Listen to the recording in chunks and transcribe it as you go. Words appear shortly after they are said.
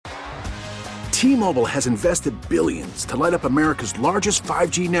T-Mobile has invested billions to light up America's largest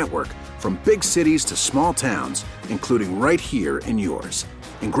 5G network, from big cities to small towns, including right here in yours.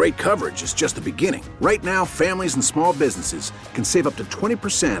 And great coverage is just the beginning. Right now, families and small businesses can save up to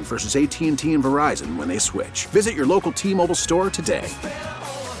 20% versus AT&T and Verizon when they switch. Visit your local T-Mobile store today.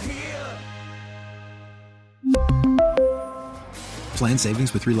 Plan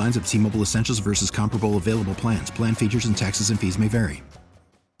savings with 3 lines of T-Mobile Essentials versus comparable available plans. Plan features and taxes and fees may vary.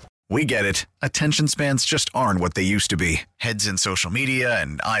 We get it. Attention spans just aren't what they used to be. Heads in social media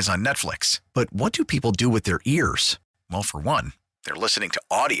and eyes on Netflix. But what do people do with their ears? Well, for one, they're listening to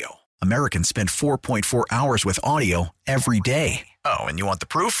audio. Americans spend 4.4 hours with audio every day. Oh, and you want the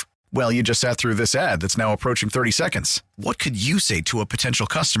proof? Well, you just sat through this ad that's now approaching 30 seconds. What could you say to a potential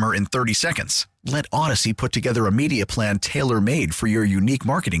customer in 30 seconds? Let Odyssey put together a media plan tailor-made for your unique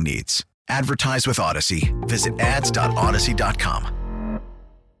marketing needs. Advertise with Odyssey. Visit ads.odyssey.com.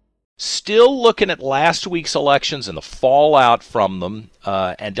 Still looking at last week's elections and the fallout from them.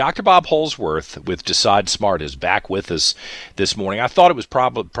 And Dr. Bob Holsworth with Decide Smart is back with us this morning. I thought it was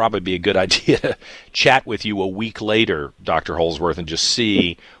probably be a good idea to chat with you a week later, Dr. Holsworth, and just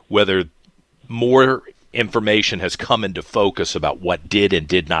see whether more information has come into focus about what did and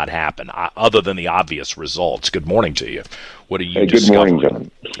did not happen, other than the obvious results. Good morning to you. What are you discovering good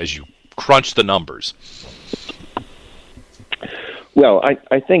morning, John, as you crunch the numbers? Well,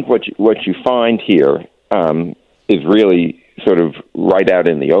 I think what you find here is really sort of right out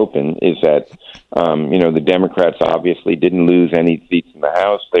in the open is that, the Democrats obviously didn't lose any seats in the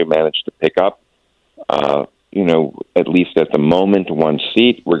House. They managed to pick up, at least at the moment, 1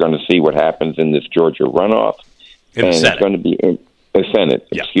 seat. We're going to see what happens in this Georgia runoff. In the Senate. It's going to be in the Senate,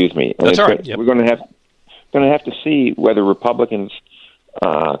 yeah. Excuse me. And that's all right. Yep. We're going to have to see whether Republicans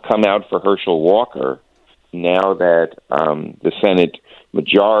come out for Herschel Walker now that the Senate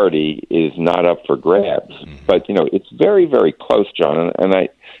majority is not up for grabs. Mm-hmm. But, it's very, very close, John. And I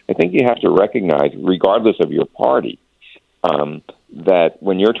think you have to recognize, regardless of your party, that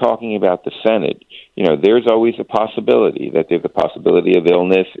when you're talking about the Senate, there's always a possibility that there's a possibility of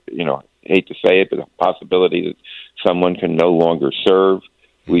illness, hate to say it, but a possibility that someone can no longer serve.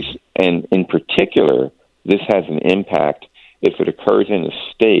 And in particular, this has an impact if it occurs in a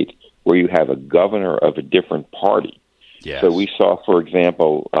state where you have a governor of a different party. Yes. So we saw, for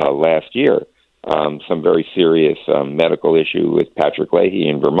example, last year, some very serious medical issue with Patrick Leahy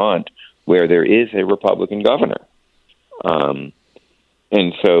in Vermont, where there is a Republican governor.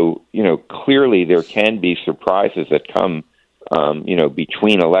 And so, clearly there can be surprises that come,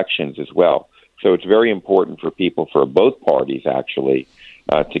 between elections as well. So it's very important for people for both parties, actually,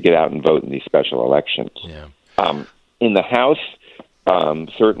 to get out and vote in these special elections. Yeah. In the House,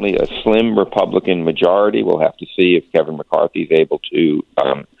 certainly a slim Republican majority. We'll have to see if Kevin McCarthy is able to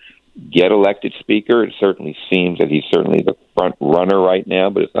get elected Speaker. It certainly seems that he's certainly the front runner right now,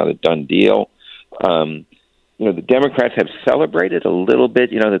 but it's not a done deal. The Democrats have celebrated a little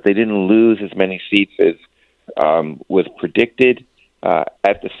bit, that they didn't lose as many seats as was predicted.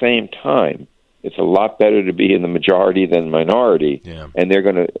 At the same time, it's a lot better to be in the majority than minority. Yeah. And they're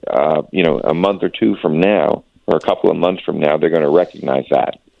going to, a month or two from now, or a couple of months from now, they're going to recognize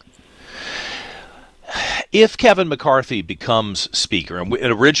that. If Kevin McCarthy becomes Speaker, and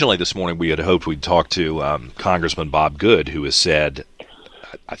originally this morning we had hoped we'd talk to Congressman Bob Good, who has said,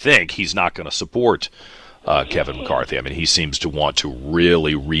 I think he's not going to support Kevin McCarthy. I mean, he seems to want to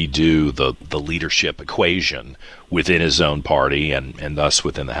really redo the leadership equation within his own party and thus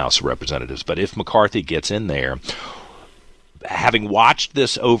within the House of Representatives. But if McCarthy gets in there, having watched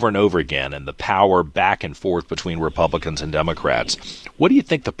this over and over again and the power back and forth between Republicans and Democrats, what do you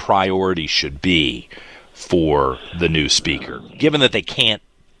think the priority should be for the new Speaker, given that they can't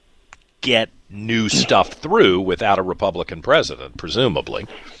get new stuff through without a Republican president, presumably?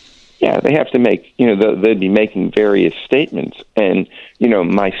 Yeah, they have to make, they'd be making various statements. And,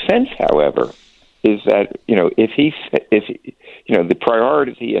 my sense, however, is that, the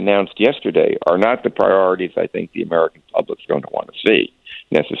priorities he announced yesterday are not the priorities I think the American public's going to want to see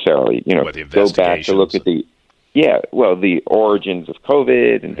necessarily. Go back to look at the origins of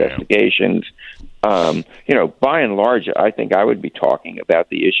COVID, investigations. Yeah. By and large, I think I would be talking about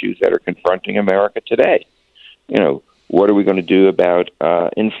the issues that are confronting America today. What are we going to do about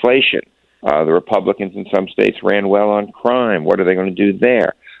inflation? The Republicans in some states ran well on crime. What are they going to do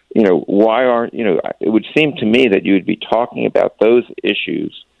there? Why aren't, it would seem to me that you would be talking about those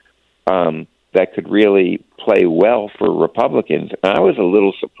issues that could really play well for Republicans. And I was a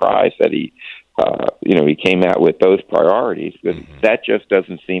little surprised that he came out with those priorities, because that just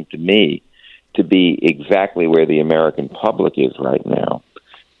doesn't seem to me to be exactly where the American public is right now.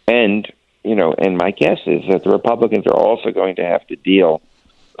 And and my guess is that the Republicans are also going to have to deal,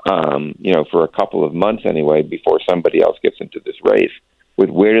 for a couple of months anyway, before somebody else gets into this race, with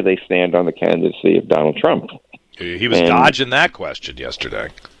where do they stand on the candidacy of Donald Trump. He was dodging that question yesterday.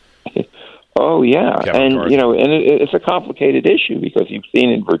 Oh, yeah. Kevin McCarthy. It's a complicated issue because you've seen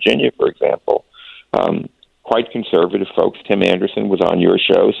in Virginia, for example, quite conservative folks. Tim Anderson was on your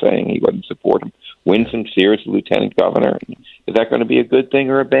show saying he wouldn't support him. Winsome Sears, the lieutenant governor. Is that going to be a good thing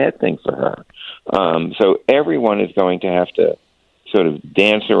or a bad thing for her? So everyone is going to have to sort of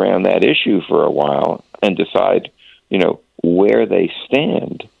dance around that issue for a while and decide, where they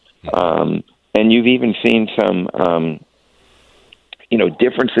stand. And you've even seen some,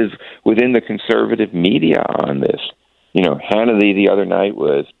 differences within the conservative media on this. Hannity the other night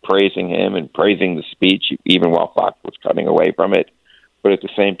was praising him and praising the speech, even while Fox was cutting away from it. But at the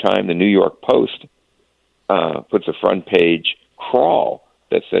same time, the New York Post puts a front page crawl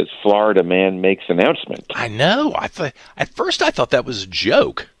that says Florida man makes announcement. I know. At first I thought that was a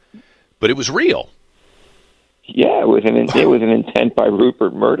joke, but it was real. Yeah, it was an intent by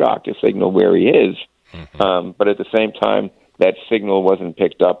Rupert Murdoch to signal where he is. Mm-hmm. But at the same time, that signal wasn't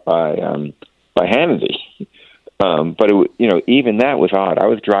picked up by Hannity. But even that was odd. I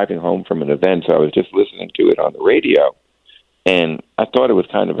was driving home from an event, so I was just listening to it on the radio, and I thought it was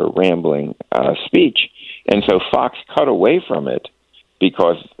kind of a rambling speech. And so Fox cut away from it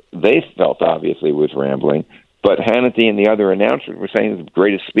because they felt obviously it was rambling. But Hannity and the other announcers were saying it was the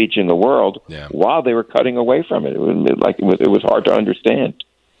greatest speech in the world while they were cutting away from it. It was hard to understand.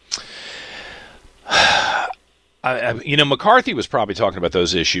 McCarthy was probably talking about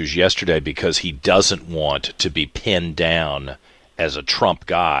those issues yesterday because he doesn't want to be pinned down as a Trump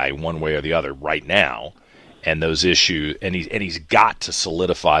guy one way or the other right now, and those issues, and he's got to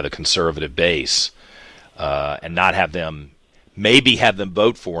solidify the conservative base and not have them, maybe have them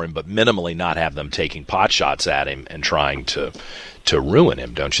vote for him, but minimally not have them taking pot shots at him and trying to ruin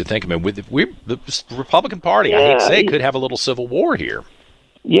him. Don't you think? I mean, the Republican Party, I hate to say it, could have a little civil war here.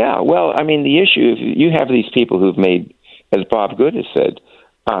 Yeah, well, I mean, the issue is you have these people who've made, as Bob Good has said,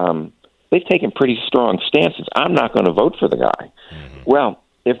 they've taken pretty strong stances. I'm not going to vote for the guy. Mm-hmm. Well,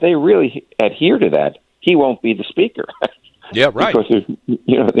 if they really adhere to that, he won't be the speaker. Yeah, right. Because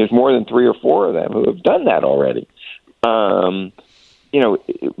there's more than 3 or 4 of them who have done that already. But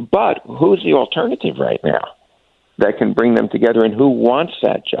who's the alternative right now that can bring them together, and who wants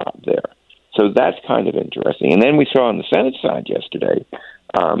that job there? So that's kind of interesting. And then we saw on the Senate side yesterday,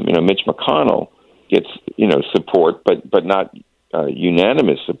 Mitch McConnell gets, support, but not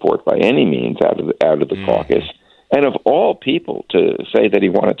unanimous support by any means out of the caucus. And of all people to say that he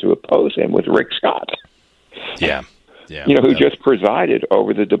wanted to oppose him was Rick Scott. Yeah. Who just presided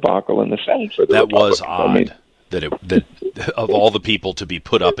over the debacle in the Senate for the That Republicans. was odd. That of all the people to be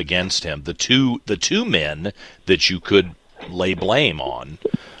put up against him, the two men that you could lay blame on,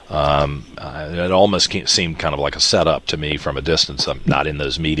 it almost seemed kind of like a setup to me from a distance. I'm not in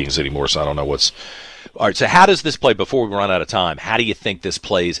those meetings anymore, so I don't know what's. All right, so how does this play, before we run out of time, how do you think this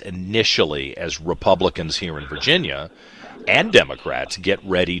plays initially as Republicans here in Virginia and Democrats get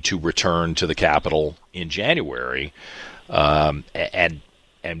ready to return to the Capitol in January, and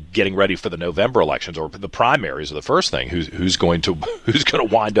getting ready for the November elections, or the primaries are the first thing? Who's going to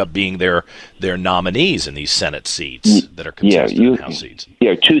wind up being their nominees in these Senate seats that are contested in House seats?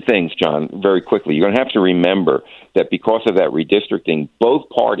 Yeah, 2 things, John, very quickly. You're going to have to remember that because of that redistricting, both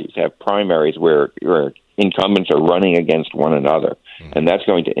parties have primaries where incumbents are running against one another, and that's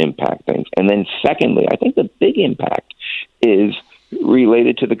going to impact things. And then secondly, I think the big impact is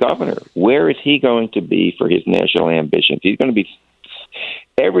related to the governor. Where is he going to be for his national ambitions? He's going to be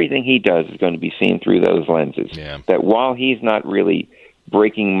everything he does is going to be seen through those lenses. Yeah. That while he's not really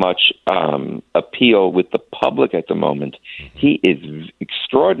breaking much appeal with the public at the moment, he is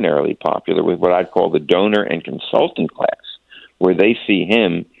extraordinarily popular with what I'd call the donor and consultant class, where they see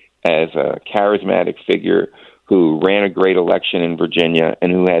him as a charismatic figure who ran a great election in Virginia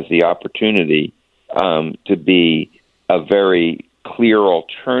and who has the opportunity to be a very clear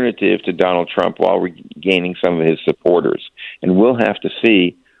alternative to Donald Trump while regaining some of his supporters. And we'll have to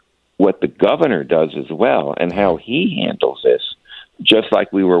see what the governor does as well and how he handles this, just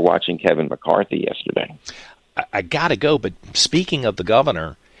like we were watching Kevin McCarthy yesterday. I got to go, but speaking of the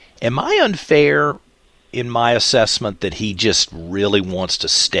governor, am I unfair in my assessment that he just really wants to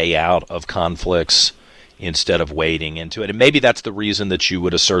stay out of conflicts instead of wading into it? And maybe that's the reason that you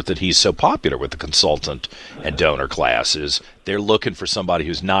would assert that he's so popular with the consultant and donor classes. They're looking for somebody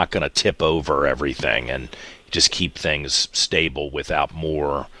who's not going to tip over everything and just keep things stable without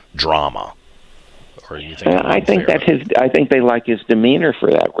more drama. Or do you think I think that's his. I think they like his demeanor for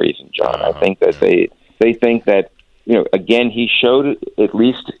that reason, John. I think that they think that, you know, again, he showed, at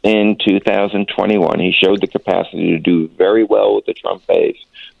least in 2021, he showed the capacity to do very well with the Trump base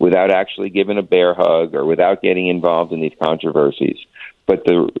without actually giving a bear hug or without getting involved in these controversies. But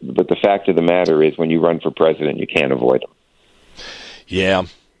the fact of the matter is, when you run for president, you can't avoid them. Yeah,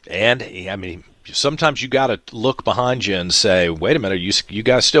 and I mean, sometimes you got to look behind you and say, "Wait a minute, are you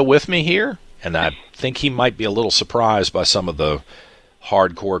guys still with me here?" And I think he might be a little surprised by some of the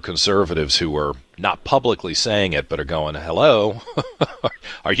hardcore conservatives who are not publicly saying it, but are going, "Hello,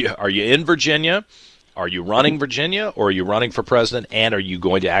 are you in Virginia? Are you running Virginia, or are you running for president? And are you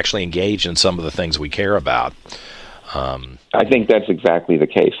going to actually engage in some of the things we care about?" I think that's exactly the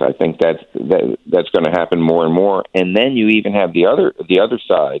case. I think that's going to happen more and more. And then you even have the other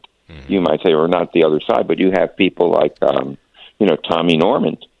side. Mm-hmm. You might say, or not the other side, but you have people like Tommy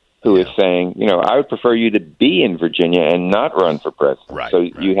Norman, who is saying, I would prefer you to be in Virginia and not run for president. Right, so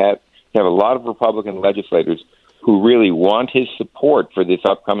you have a lot of Republican legislators who really want his support for this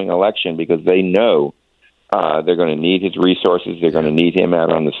upcoming election, because they know they're going to need his resources. They're going to need him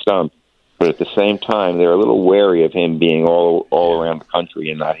out on the stump. But at the same time, they're a little wary of him being all around the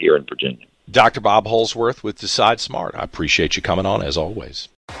country and not here in Virginia. Dr. Bob Holsworth with Decide Smart. I appreciate you coming on, as always.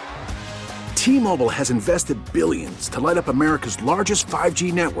 T-Mobile has invested billions to light up America's largest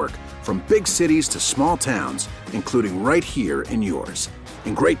 5G network, from big cities to small towns, including right here in yours.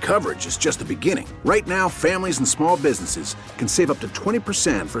 And great coverage is just the beginning. Right now, families and small businesses can save up to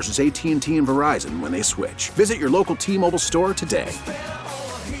 20% versus AT&T and Verizon when they switch. Visit your local T-Mobile store today.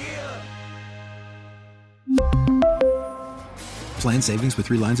 Plan savings with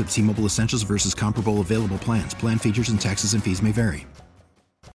 3 lines of T-Mobile Essentials versus comparable available plans. Plan features and taxes and fees may vary.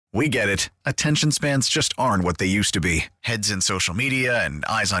 We get it. Attention spans just aren't what they used to be. Heads in social media and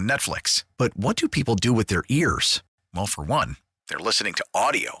eyes on Netflix. But what do people do with their ears? Well, for one, they're listening to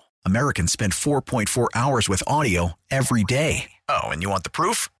audio. Americans spend 4.4 hours with audio every day. Oh, and you want the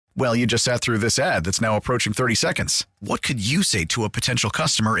proof? Well, you just sat through this ad that's now approaching 30 seconds. What could you say to a potential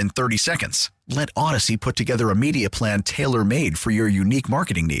customer in 30 seconds? Let Odyssey put together a media plan tailor-made for your unique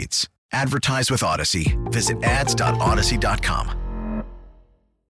marketing needs. Advertise with Odyssey. Visit ads.odyssey.com.